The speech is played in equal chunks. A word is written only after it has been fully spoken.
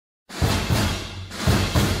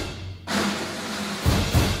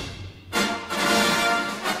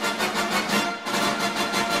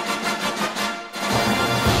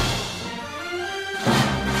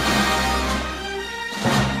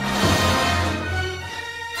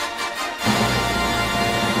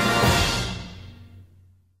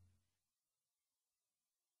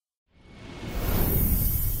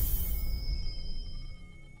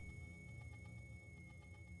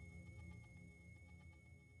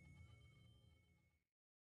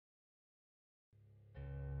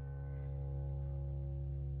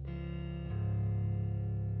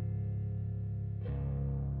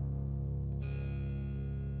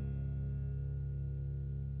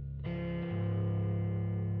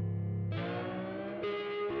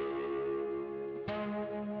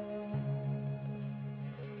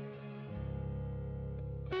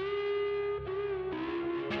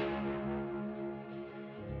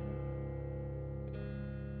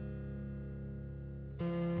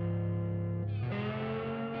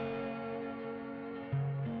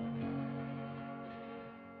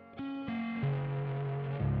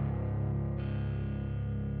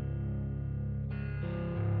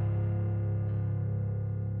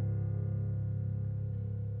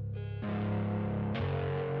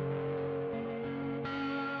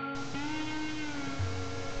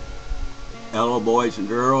Hello boys and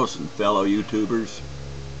girls and fellow YouTubers.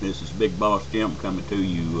 This is Big Boss Jim coming to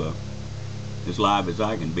you as live as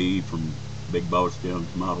I can be from Big Boss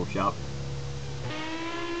Jim's model shop.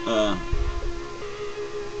 I'm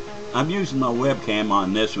using my webcam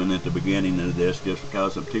on this one at the beginning of this just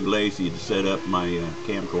because I'm too lazy to set up my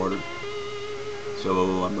camcorder.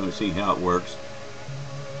 So I'm going to see how it works.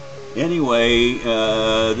 Anyway,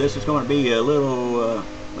 this is going to be a little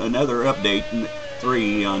another update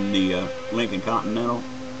 3 on the Lincoln Continental,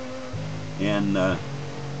 and a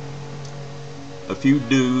few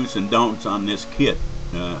do's and don'ts on this kit.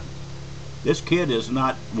 This kit is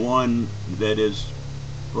not one that is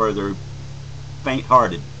for the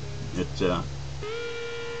faint-hearted. It's a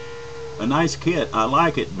nice kit. I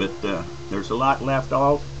like it, but there's a lot left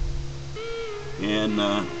off,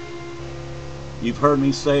 and you've heard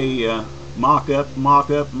me say mock up,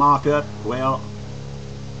 mock up, mock up. Well,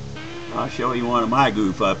 I'll show you one of my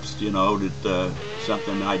goof ups, you know, that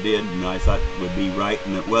something I did and I thought would be right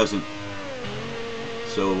and it wasn't.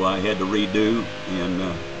 So I had to redo.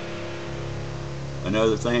 And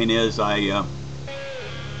another thing is I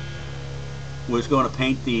was going to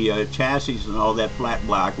paint the chassis and all that flat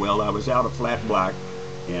black. Well, I was out of flat black,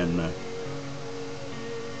 and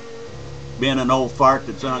being an old fart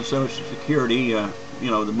that's on Social Security, you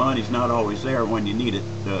know, the money's not always there when you need it,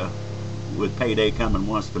 with payday coming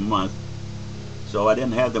once a month. So I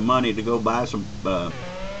didn't have the money to go buy some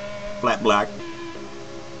flat black,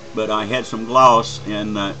 but I had some gloss,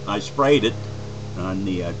 and I sprayed it on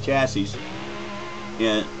the chassis,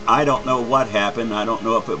 and I don't know what happened. I don't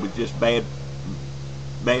know if it was just bad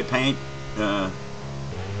paint.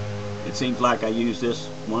 It seems like I used this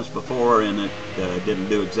once before and it didn't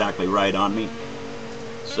do exactly right on me.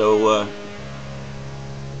 So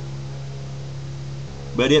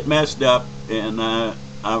but it messed up, and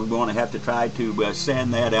I'm going to have to try to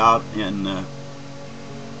sand that out and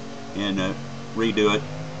redo it,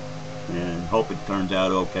 and hope it turns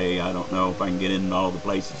out okay. I don't know if I can get in all the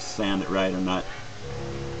places to sand it right or not,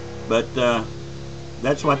 but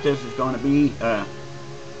that's what this is going to be, a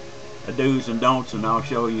do's and don'ts, and I'll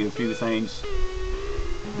show you a few things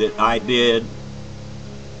that I did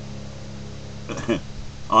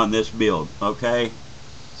on this build. Okay,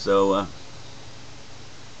 so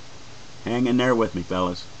hang in there with me,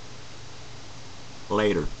 fellas.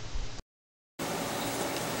 Later.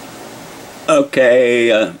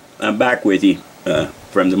 Okay, I'm back with you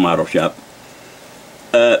from the model shop.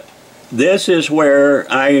 This is where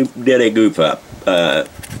I did a goof up.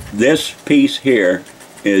 This piece here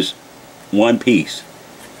is one piece.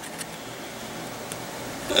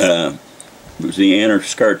 It was the inner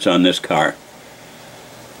skirts on this car.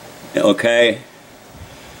 Okay.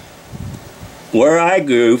 Where I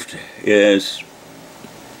goofed is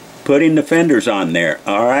putting the fenders on there.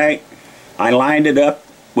 Alright, I lined it up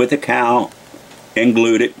with a cowl and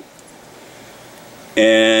glued it,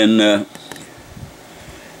 and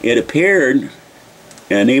it appeared,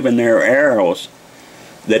 and even there are arrows,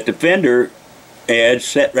 that the fender edge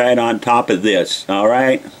set right on top of this.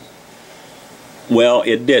 Alright, well,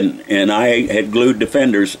 it didn't, and I had glued the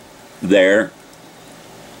fenders there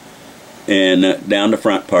and down the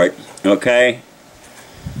front part. Okay,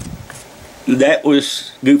 that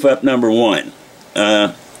was goof up number 1.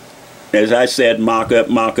 As I said, mock up,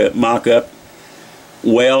 mock up, mock up.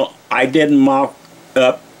 Well, I didn't mock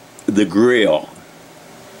up the grill,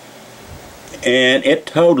 and it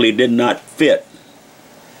totally did not fit.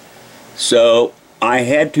 So I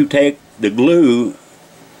had to take the glue,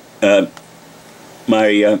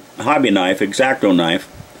 my hobby knife, X-Acto knife,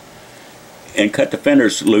 and cut the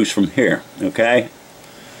fenders loose from here. Okay,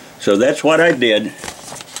 so that's what I did.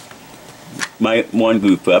 My one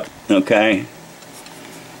goof up. Okay,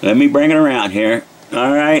 let me bring it around here.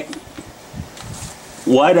 All right,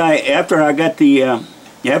 after I got the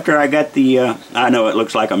I know it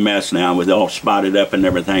looks like a mess now with all spotted up and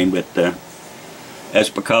everything, but that's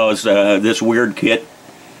because this weird kit,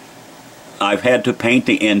 I've had to paint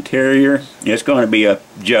the interior. It's going to be a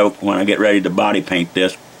joke when I get ready to body paint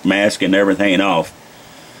this, mask and everything off.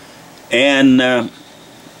 And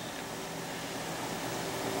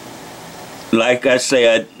like I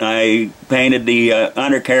said, I painted the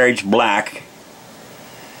undercarriage black,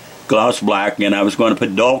 gloss black, and I was going to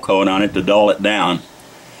put dull coat on it to dull it down.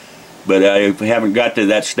 But I haven't got to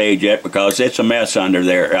that stage yet because it's a mess under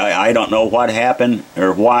there. I don't know what happened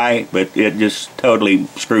or why, but it just totally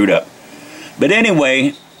screwed up. But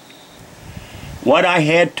anyway, what I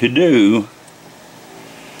had to do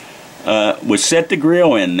was set the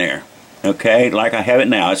grill in there. Okay, like I have it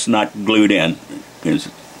now. It's not glued in because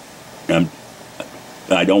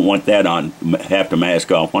I don't want that on, have to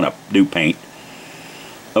mask off when I do paint.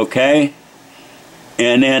 Okay,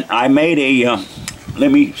 and then I made a,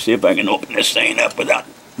 let me see if I can open this thing up without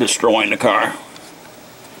destroying the car.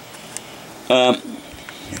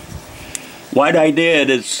 What I did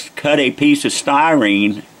is cut a piece of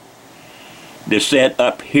styrene to set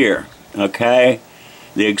up here, okay,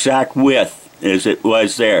 the exact width as it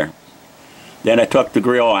was there. Then I took the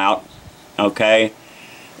grill out, okay,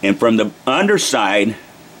 and from the underside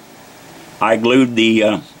I glued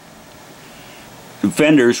the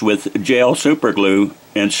fenders with gel super glue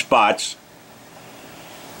in spots,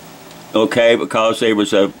 okay, because there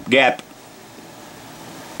was a gap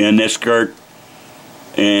in this skirt,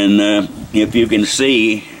 and if you can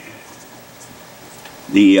see,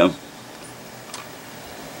 the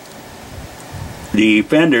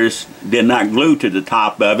fenders did not glue to the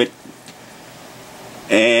top of it,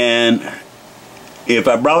 and if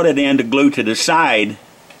I brought it in to glue to the side,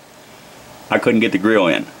 I couldn't get the grill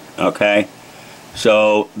in, okay?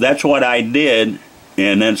 So that's what I did,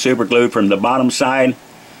 and then super glued from the bottom side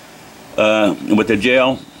with the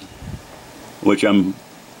gel, which I'm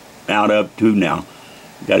out of too now.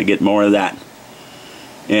 Got to get more of that.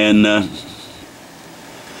 And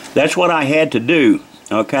that's what I had to do,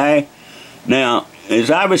 okay? Now,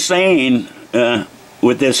 as I was saying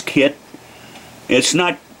with this kit, it's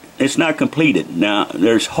not completed. Now,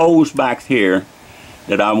 there's holes back here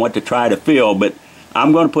that I want to try to fill, but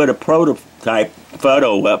I'm going to put a prototype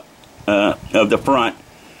photo up of the front,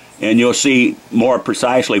 and you'll see more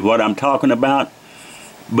precisely what I'm talking about.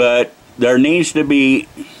 But there needs to be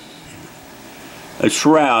a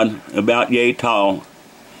shroud about yay tall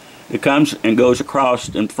that comes and goes across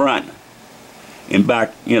in front and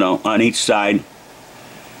back, you know, on each side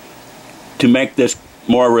to make this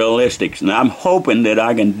more realistic. And I'm hoping that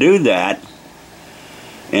I can do that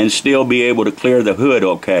and still be able to clear the hood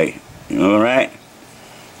okay. Alright?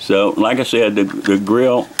 So, like I said, the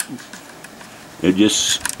grill, it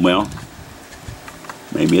just, well,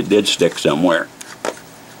 maybe it did stick somewhere.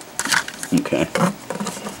 Okay.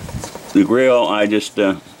 The grill I just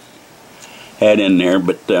had in there,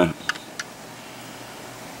 but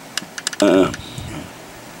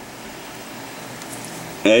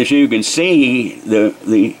as you can see,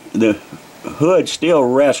 the hood still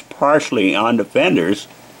rests partially on the fenders,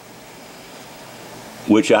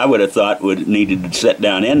 which I would have thought would needed to set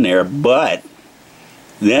down in there, but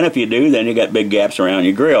then if you do, then you got big gaps around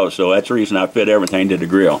your grill, so that's the reason I fit everything to the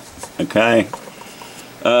grill. Okay.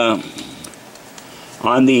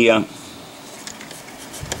 On the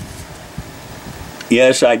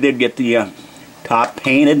yes, I did get the top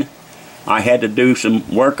painted. I had to do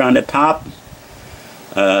some work on the top.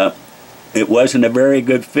 It wasn't a very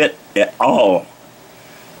good fit at all,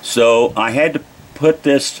 so I had to put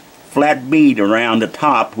this flat bead around the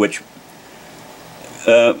top, which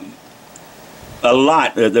a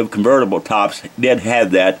lot of the convertible tops did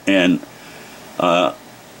have that, and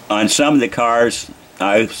on some of the cars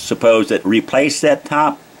I suppose that replaced that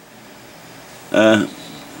top to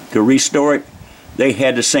restore it, they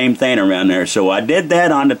had the same thing around there. So I did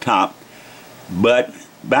that on the top, but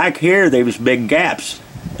back here there was big gaps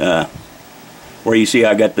where you see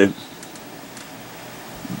I got the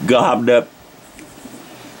gobbed up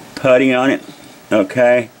putty on it.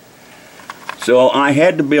 Okay, so I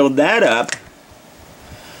had to build that up.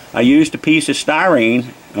 I used a piece of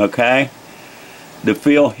styrene, okay, to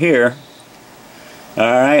fill here.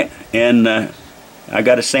 Alright, and I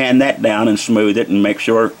got to sand that down and smooth it and make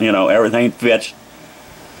sure, you know, everything fits.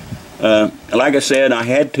 Like I said, I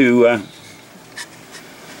had to,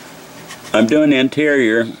 I'm doing the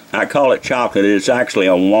interior. I call it chocolate. It's actually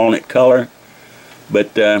a walnut color,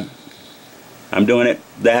 but I'm doing it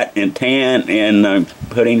that in tan, and I'm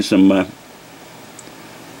putting some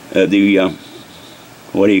the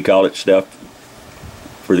what do you call it, stuff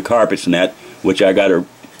for the carpets and that, which I got to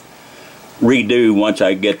redo once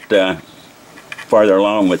I get farther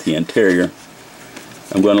along with the interior.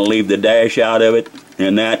 I'm going to leave the dash out of it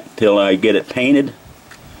and that till I get it painted.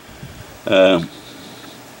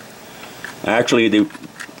 Actually, the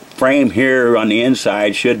frame here on the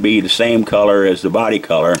inside should be the same color as the body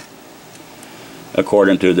color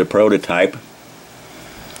according to the prototype.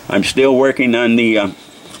 I'm still working on the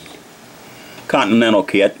Continental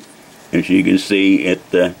kit. As you can see, it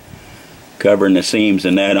covering the seams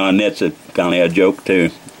and that on it's kind of a joke too,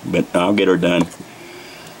 but I'll get her done.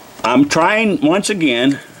 I'm trying once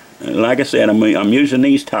again, like I said, I'm using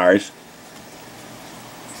these tires.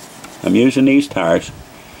 I'm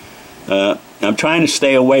trying to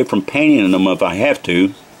stay away from painting them if I have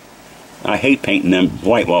to. I hate painting them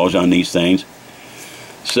white walls on these things.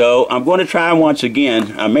 So I'm going to try once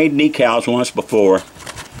again. I made decals once before,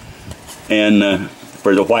 and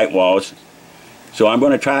for the white walls. So I'm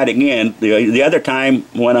going to try it again. The other time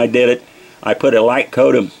when I did it, I put a light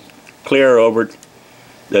coat of clear over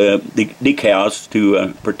the decals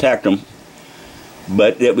to protect them.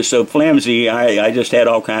 But it was so flimsy, I just had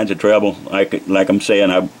all kinds of trouble. Like I'm saying,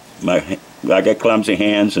 I got clumsy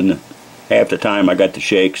hands, and half the time I got the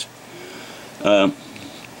shakes.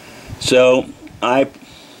 So I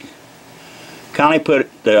kind of put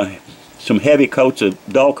some heavy coats of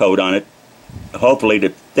dull coat on it, hopefully to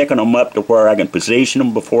thicken them up to where I can position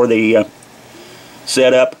them before they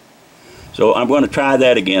set up. So I'm going to try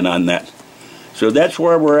that again on that. So that's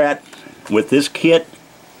where we're at with this kit.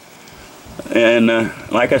 And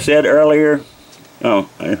like I said earlier, oh,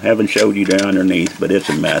 I haven't showed you down underneath, but it's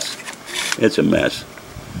a mess. It's a mess.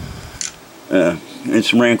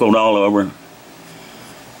 It's wrinkled all over.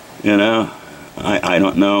 You know, I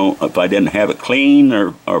don't know if I didn't have it clean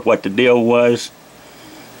or what the deal was,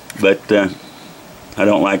 but I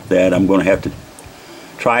don't like that. I'm going to have to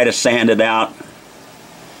try to sand it out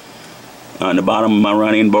on the bottom of my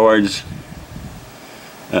running boards.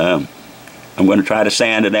 I'm going to try to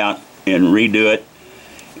sand it out and redo it,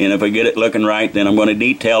 and if I get it looking right, then I'm going to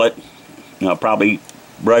detail it. I'll probably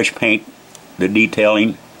brush paint the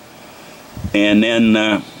detailing, and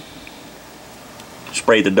then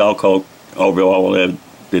spray the dull coat over all of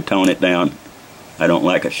it to tone it down. I don't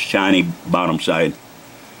like a shiny bottom side.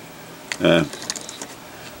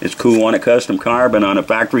 It's cool on a custom car, but on a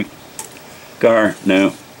factory car,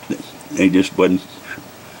 no, they just wasn't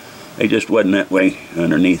that way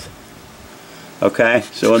underneath. Okay,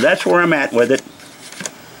 so that's where I'm at with it.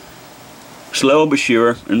 Slow but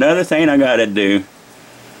sure. Another thing I got to do,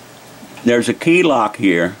 there's a key lock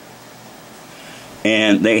here,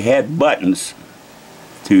 and they had buttons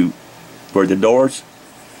for the doors.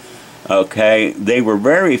 Okay, they were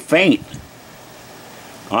very faint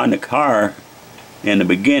on the car in the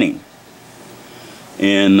beginning,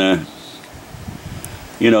 and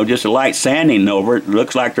you know, just a light sanding over it,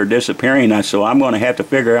 looks like they're disappearing. So I'm going to have to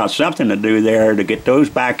figure out something to do there to get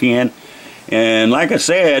those back in. And like I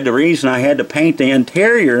said, the reason I had to paint the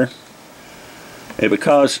interior is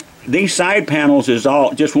because these side panels is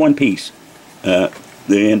all just one piece. The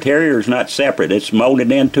interior is not separate, it's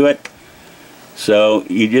molded into it. So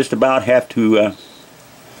you just about have to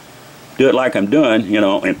do it like I'm doing, you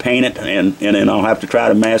know, and paint it, and then I'll have to try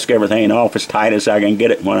to mask everything off as tight as I can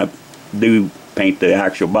get it when I do paint the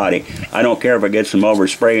actual body. I don't care if I get some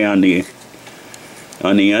overspray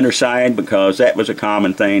on the underside, because that was a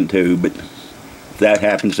common thing too, but if that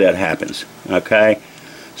happens, that happens. Okay,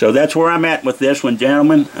 so that's where I'm at with this one,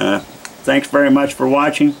 gentlemen. Thanks very much for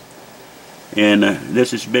watching, and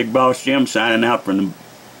this is Big Boss Jim signing out from the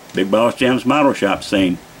Big Boss Jim's Model Shop,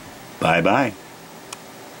 saying bye bye.